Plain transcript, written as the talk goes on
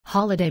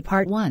Holiday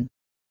Part 1.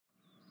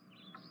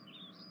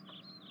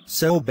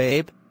 So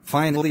babe,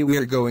 finally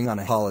we're going on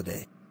a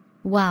holiday.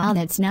 Wow,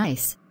 that's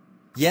nice.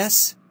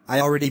 Yes,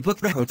 I already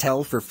booked a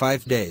hotel for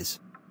 5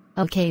 days.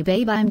 Okay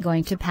babe, I'm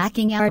going to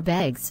packing our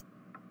bags.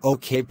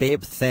 Okay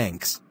babe,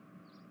 thanks.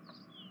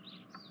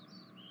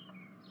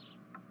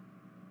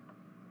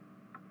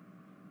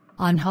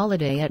 On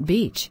holiday at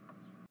beach.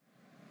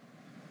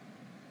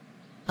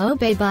 Oh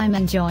babe, I'm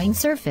enjoying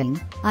surfing,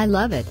 I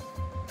love it.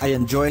 I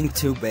enjoying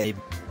too babe.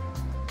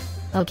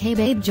 Okay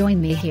babe, join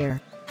me here.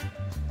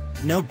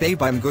 No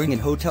babe, I'm going in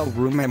hotel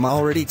room, I'm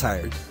already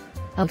tired.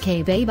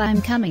 Okay babe,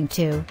 I'm coming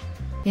too.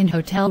 In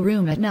hotel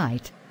room at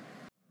night.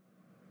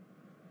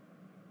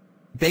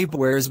 Babe,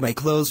 where's my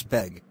clothes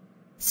bag?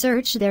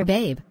 Search there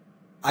babe.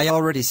 I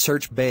already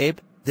searched babe,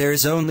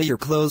 there's only your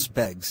clothes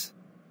bags.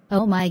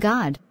 Oh my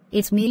god,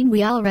 it's mean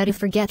we already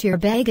forget your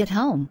bag at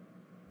home.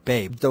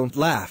 Babe, don't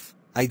laugh,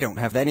 I don't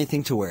have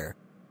anything to wear.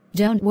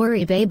 Don't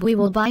worry babe, we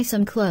will buy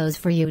some clothes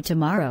for you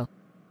tomorrow.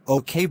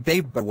 Okay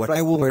babe, but what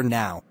I will wear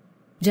now?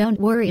 Don't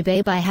worry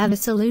babe, I have a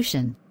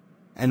solution.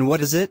 And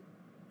what is it?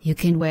 You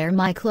can wear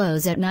my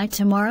clothes at night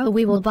tomorrow,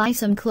 we will buy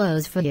some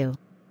clothes for you.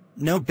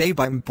 No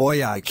babe, I'm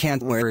boy, I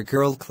can't wear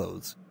girl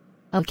clothes.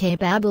 Okay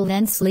babble,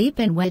 then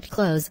sleep in wet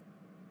clothes.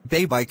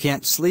 Babe, I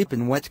can't sleep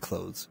in wet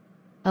clothes.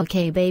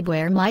 Okay babe,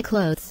 wear my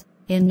clothes.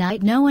 In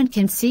night no one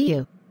can see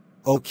you.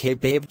 Okay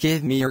babe,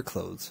 give me your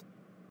clothes.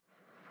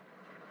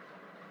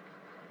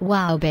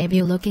 Wow babe,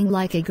 you looking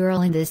like a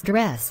girl in this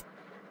dress.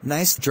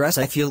 Nice dress,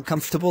 I feel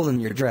comfortable in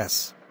your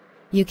dress.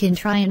 You can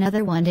try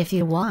another one if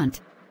you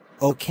want.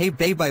 Okay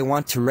babe, I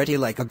want to ready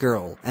like a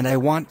girl, and I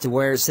want to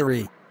wear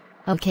saree.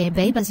 Okay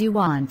babe, as you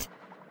want.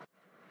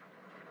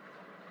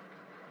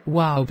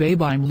 Wow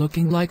babe, I'm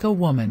looking like a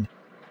woman.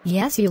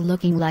 Yes, you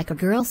looking like a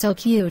girl, so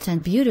cute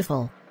and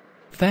beautiful.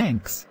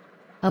 Thanks.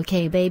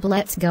 Okay babe,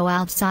 let's go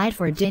outside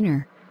for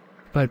dinner.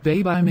 But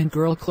babe, I'm in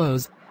girl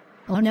clothes.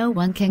 Oh, no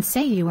one can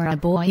say you are a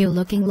boy, you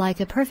looking like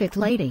a perfect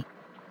lady.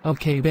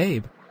 Okay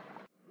babe.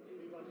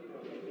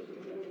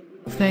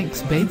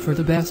 Thanks babe for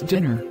the best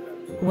dinner.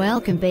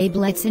 Welcome babe,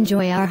 let's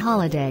enjoy our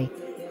holiday.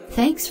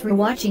 Thanks for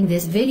watching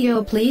this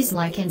video, please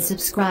like and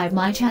subscribe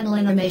my channel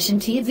Animation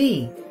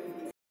TV.